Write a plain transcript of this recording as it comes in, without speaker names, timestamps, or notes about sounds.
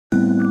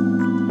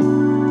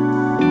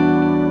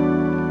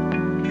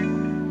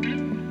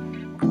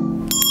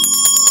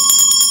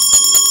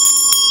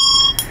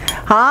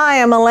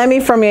I'm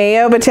Elemi from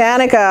Yeyeo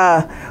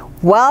Botanica.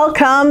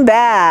 Welcome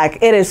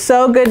back. It is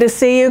so good to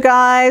see you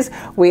guys.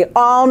 We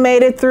all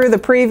made it through the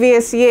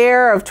previous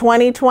year of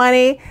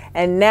 2020,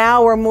 and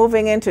now we're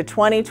moving into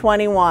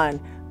 2021.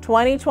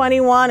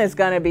 2021 is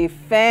going to be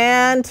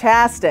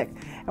fantastic.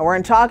 And we're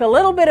going to talk a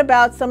little bit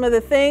about some of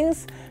the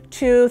things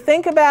to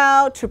think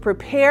about, to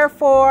prepare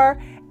for,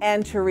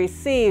 and to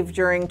receive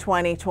during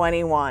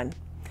 2021.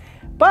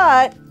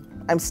 But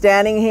I'm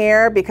standing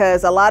here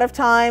because a lot of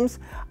times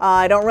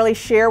I don't really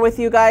share with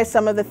you guys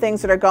some of the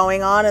things that are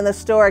going on in the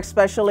store,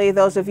 especially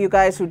those of you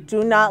guys who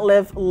do not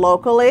live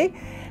locally.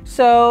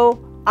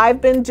 So I've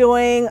been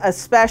doing a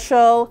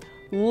special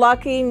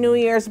Lucky New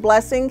Year's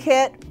Blessing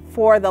Kit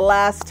for the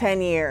last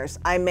 10 years.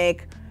 I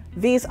make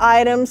these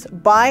items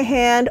by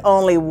hand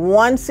only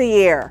once a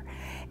year.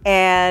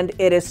 And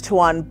it is to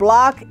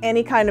unblock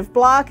any kind of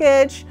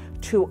blockage,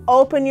 to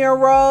open your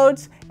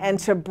roads, and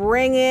to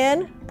bring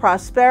in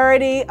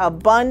prosperity,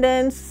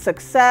 abundance,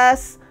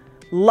 success,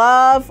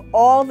 love,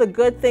 all the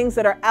good things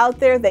that are out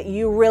there that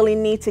you really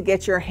need to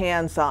get your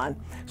hands on.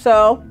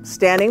 So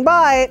standing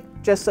by,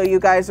 just so you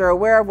guys are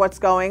aware of what's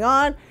going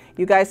on,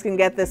 you guys can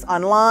get this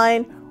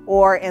online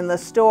or in the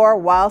store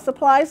while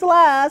supplies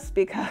last,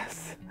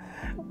 because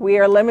we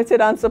are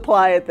limited on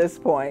supply at this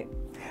point.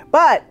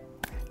 But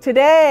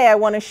today I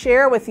want to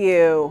share with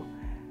you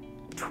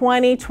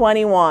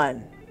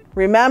 2021.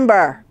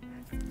 Remember,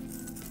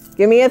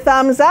 give me a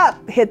thumbs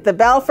up, hit the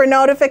bell for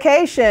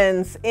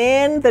notifications.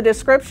 In the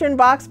description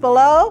box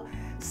below,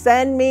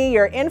 send me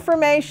your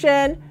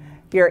information,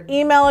 your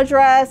email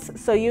address,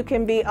 so you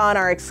can be on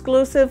our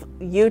exclusive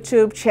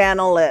YouTube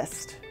channel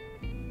list.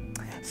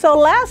 So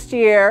last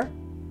year,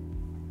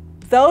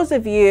 those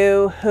of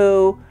you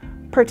who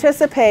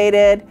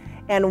participated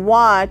and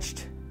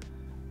watched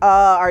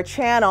our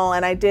channel,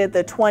 and I did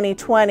the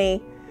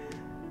 2020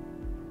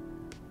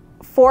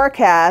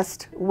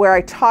 forecast where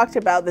I talked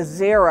about the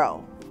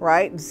zero,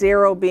 right?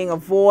 Zero being a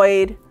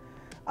void,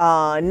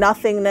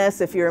 nothingness.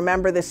 If you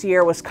remember, this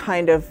year was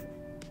filled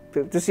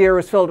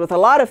with a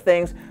lot of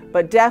things,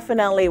 but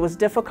definitely it was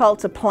difficult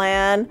to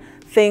plan.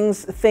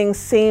 Things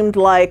seemed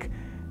like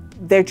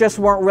they just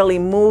weren't really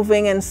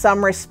moving in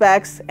some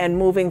respects and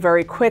moving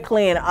very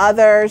quickly in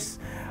others.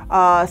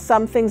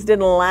 Some things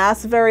didn't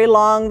last very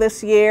long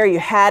this year. You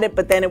had it,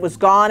 but then it was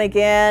gone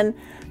again,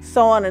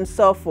 so on and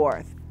so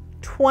forth.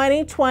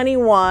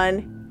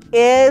 2021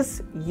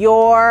 is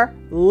your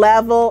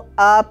level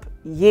up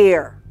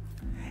year.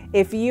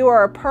 If you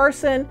are a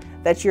person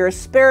that you're a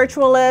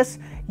spiritualist,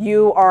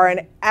 you are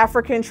an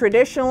African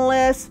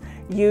traditionalist,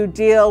 you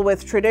deal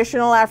with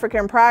traditional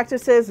African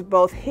practices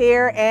both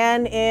here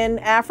and in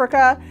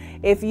Africa,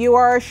 if you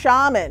are a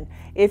shaman,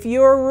 if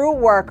you're a root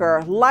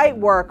worker, light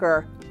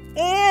worker,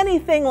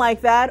 anything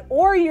like that,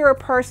 or you're a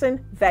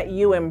person that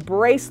you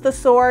embrace the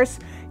source,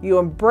 you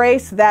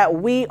embrace that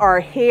we are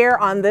here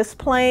on this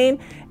plane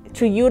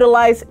to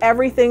utilize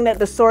everything that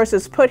the source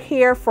has put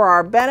here for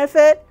our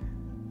benefit,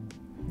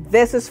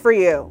 this is for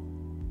you.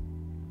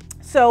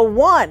 So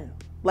one,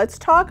 let's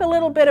talk a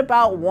little bit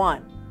about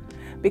one,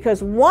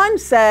 because one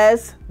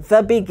says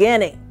the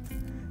beginning.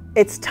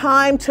 It's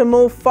time to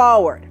move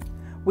forward.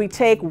 We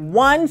take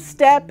one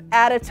step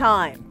at a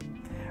time,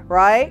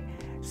 right?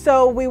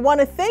 So we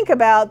want to think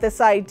about this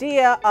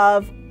idea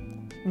of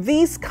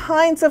these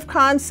kinds of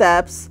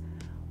concepts,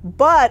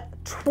 but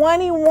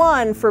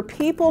 21 for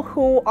people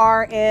who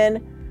are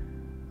in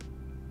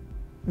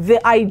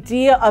the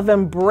idea of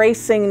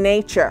embracing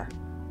nature,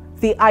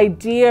 the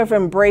idea of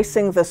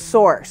embracing the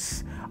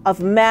source,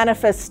 of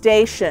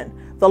manifestation,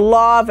 the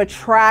law of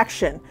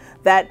attraction,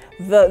 that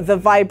the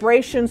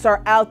vibrations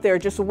are out there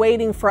just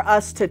waiting for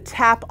us to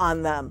tap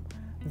on them.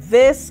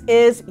 This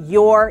is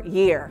your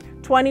year.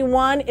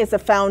 21 is a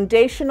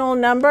foundational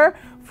number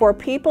for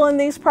people in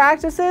these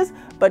practices,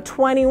 but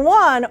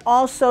 21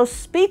 also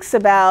speaks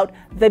about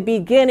the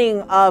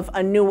beginning of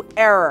a new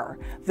era,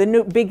 the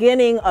new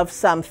beginning of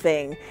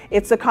something.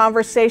 It's a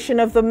conversation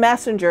of the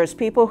messengers,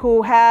 people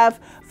who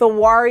have the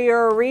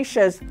warrior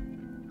orishas.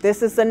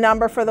 This is the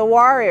number for the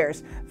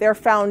warriors. They're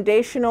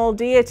foundational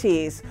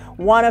deities.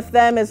 One of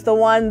them is the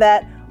one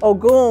that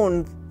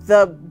Ogun,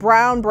 the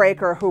brown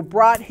breaker, who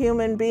brought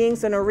human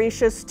beings and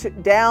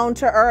orishas down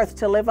to earth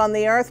to live on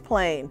the earth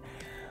plane.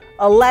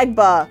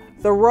 Alegba,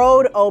 the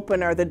road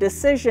opener, the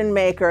decision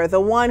maker, the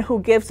one who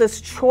gives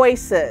us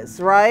choices,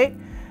 right?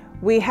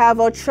 We have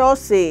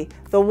Ochosi,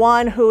 the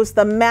one who's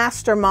the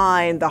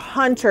mastermind, the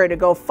hunter to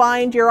go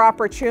find your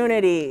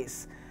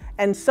opportunities,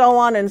 and so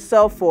on and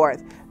so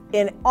forth.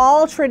 In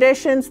all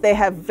traditions, they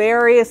have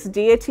various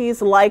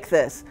deities like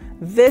this.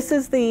 This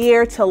is the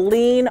year to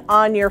lean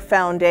on your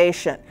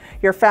foundation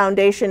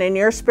in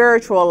your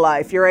spiritual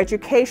life, your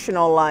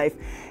educational life,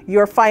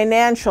 your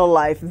financial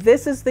life.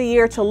 This is the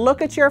year to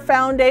look at your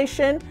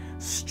foundation,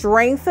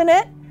 strengthen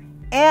it,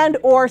 and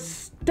or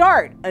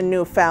start a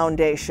new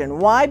foundation.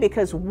 Why?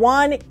 Because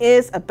one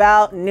is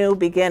about new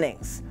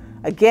beginnings.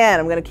 Again,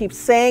 I'm going to keep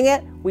saying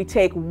it. We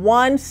take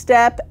one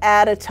step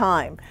at a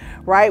time,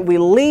 right? We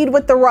lead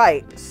with the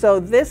right. So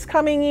this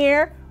coming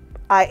year,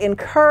 I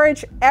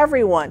encourage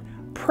everyone,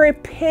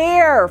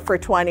 Prepare for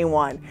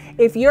 21.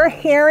 If you're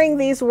hearing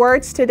these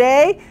words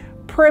today,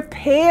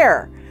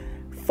 prepare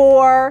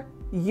for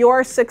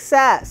your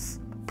success.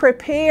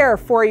 Prepare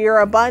for your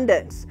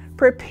abundance.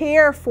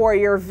 Prepare for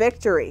your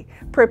victory.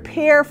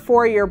 Prepare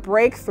for your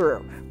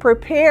breakthrough.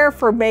 Prepare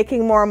for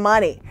making more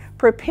money.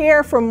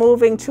 Prepare for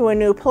moving to a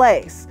new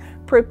place.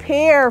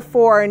 Prepare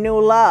for a new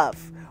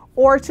love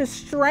or to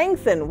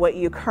strengthen what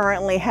you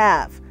currently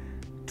have.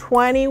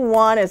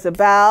 21 is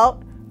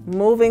about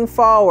moving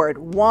forward.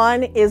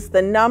 1 is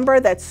the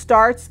number that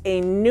starts a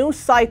new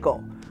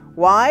cycle.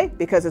 Why?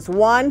 Because it's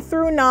 1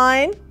 through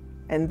 9,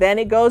 and then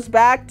it goes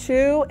back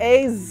to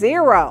a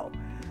 0.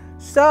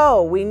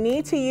 So we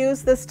need to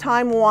use this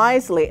time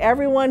wisely.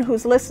 Everyone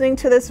who's listening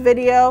to this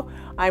video,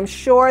 I'm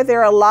sure there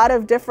are a lot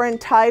of different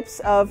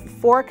types of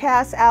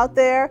forecasts out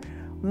there.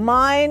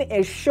 Mine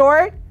is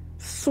short,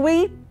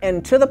 sweet,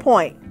 and to the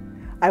point.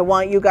 I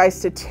want you guys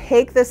to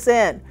take this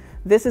in.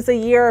 This is a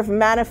year of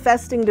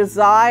manifesting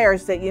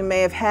desires that you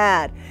may have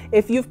had.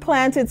 If you've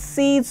planted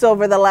seeds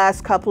over the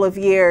last couple of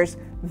years,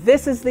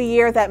 this is the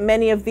year that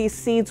many of these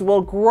seeds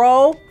will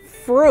grow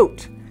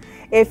fruit.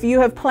 If you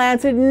have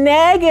planted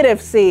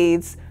negative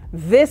seeds,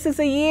 this is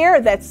a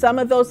year that some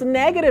of those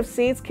negative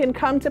seeds can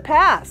come to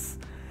pass.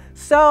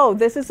 So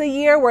this is a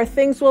year where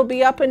things will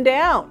be up and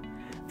down.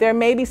 There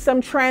may be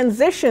some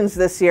transitions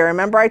this year.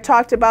 Remember, I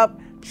talked about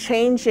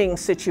changing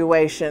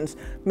situations,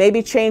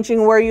 maybe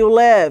changing where you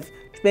live,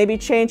 maybe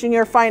changing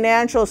your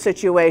financial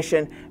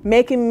situation,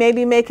 maybe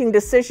making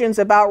decisions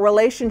about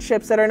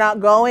relationships that are not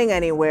going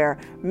anywhere,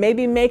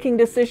 maybe making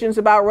decisions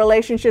about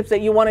relationships that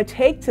you want to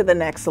take to the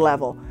next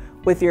level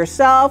with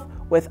yourself,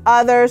 with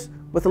others,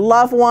 with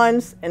loved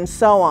ones, and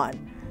so on.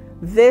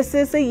 This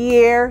is a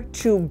year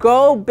to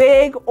go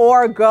big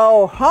or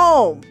go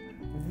home.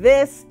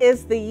 This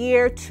is the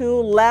year to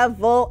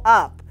level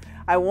up.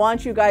 I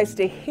want you guys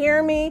to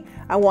hear me.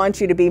 I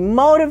want you to be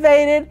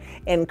motivated,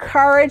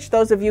 encouraged.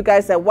 Those of you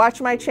guys that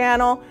watch my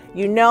channel,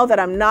 you know that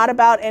I'm not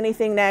about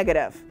anything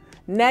negative.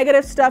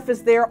 Negative stuff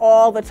is there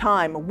all the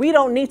time. We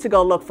don't need to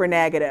go look for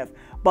negative,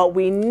 but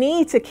we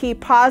need to keep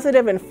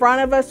positive in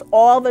front of us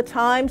all the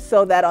time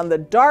so that on the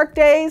dark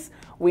days,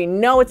 we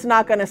know it's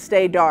not going to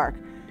stay dark.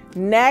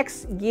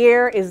 Next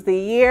year is the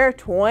year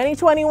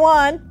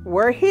 2021.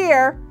 We're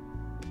here.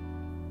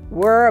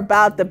 We're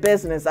about the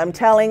business. I'm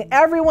telling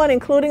everyone,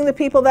 including the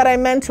people that I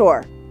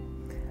mentor,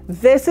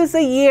 this is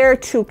a year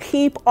to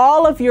keep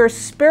all of your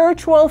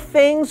spiritual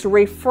things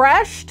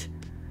refreshed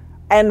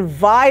and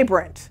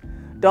vibrant.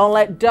 Don't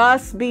let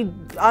dust be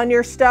on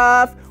your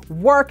stuff.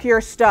 Work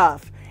your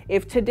stuff.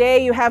 If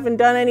today you haven't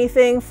done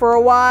anything for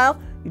a while,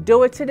 you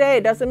do it today.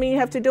 It doesn't mean you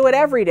have to do it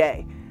every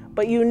day,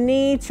 but you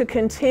need to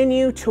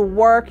continue to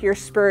work your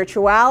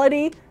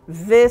spirituality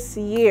this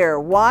year.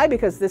 Why?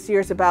 Because this year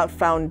is about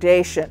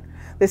foundation.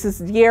 This is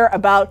the year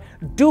about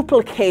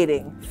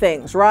duplicating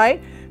things,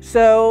 right?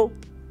 So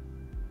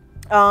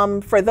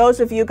for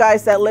those of you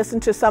guys that listen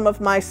to some of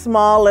my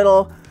small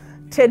little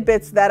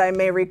tidbits that I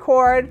may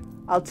record,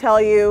 I'll tell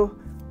you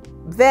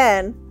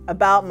then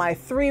about my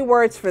 3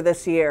 words for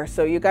this year.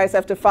 So you guys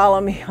have to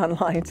follow me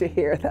online to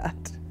hear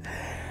that.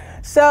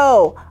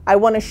 So I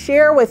want to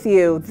share with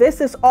you, this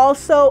is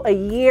also a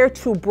year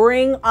to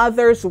bring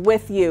others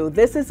with you.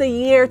 This is a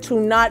year to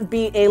not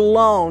be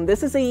alone.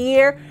 This is a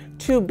year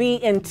to be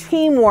in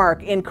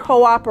teamwork, in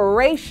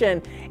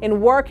cooperation,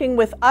 in working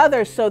with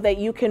others so that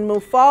you can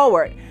move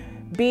forward.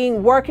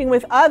 Working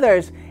with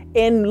others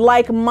in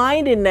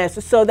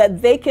like-mindedness so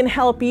that they can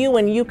help you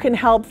and you can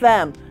help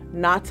them.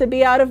 Not to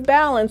be out of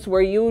balance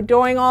where you're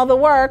doing all the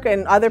work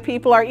and other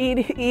people are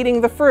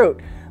eating the fruit.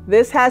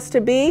 This has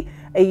to be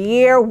a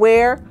year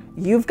where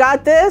you've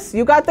got this,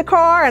 you got the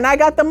car and I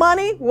got the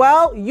money.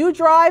 Well, you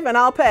drive and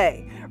I'll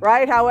pay,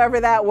 right? However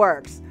that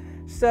works.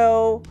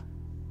 So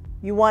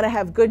you want to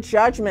have good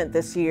judgment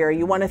this year.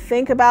 You want to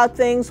think about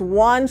things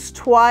once,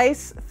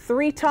 twice,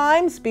 3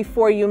 times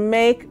before you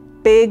make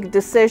big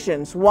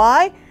decisions.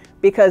 Why?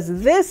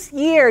 Because this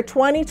year,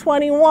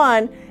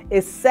 2021,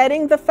 is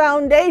setting the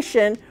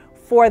foundation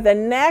for the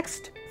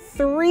next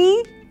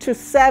 3 to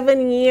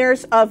 7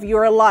 years of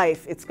your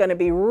life. It's going to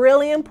be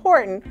really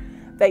important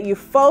that you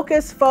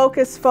focus,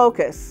 focus,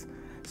 focus.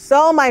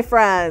 So, my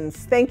friends,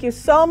 thank you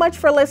so much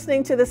for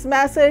listening to this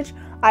message.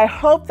 I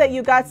hope that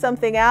you got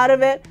something out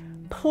of it.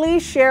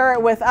 Please share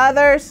it with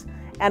others.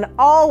 And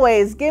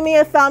always give me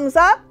a thumbs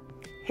up.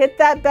 Hit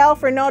that bell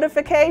for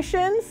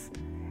notifications.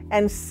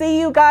 And see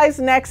you guys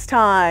next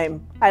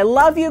time. I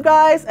love you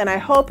guys, and I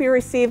hope you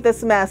receive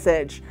this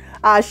message.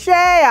 Ashe,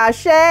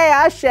 ashe,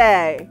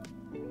 ashe.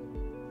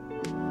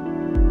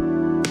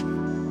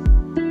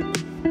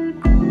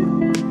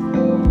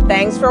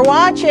 Thanks for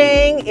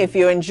watching. If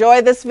you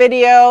enjoyed this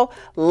video,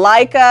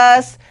 like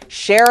us,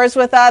 share us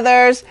with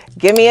others,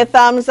 give me a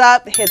thumbs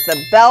up, hit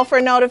the bell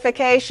for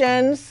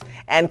notifications,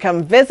 and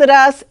come visit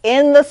us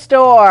in the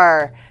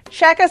store.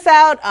 Check us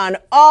out on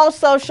all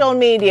social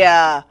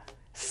media.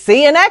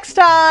 See you next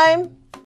time.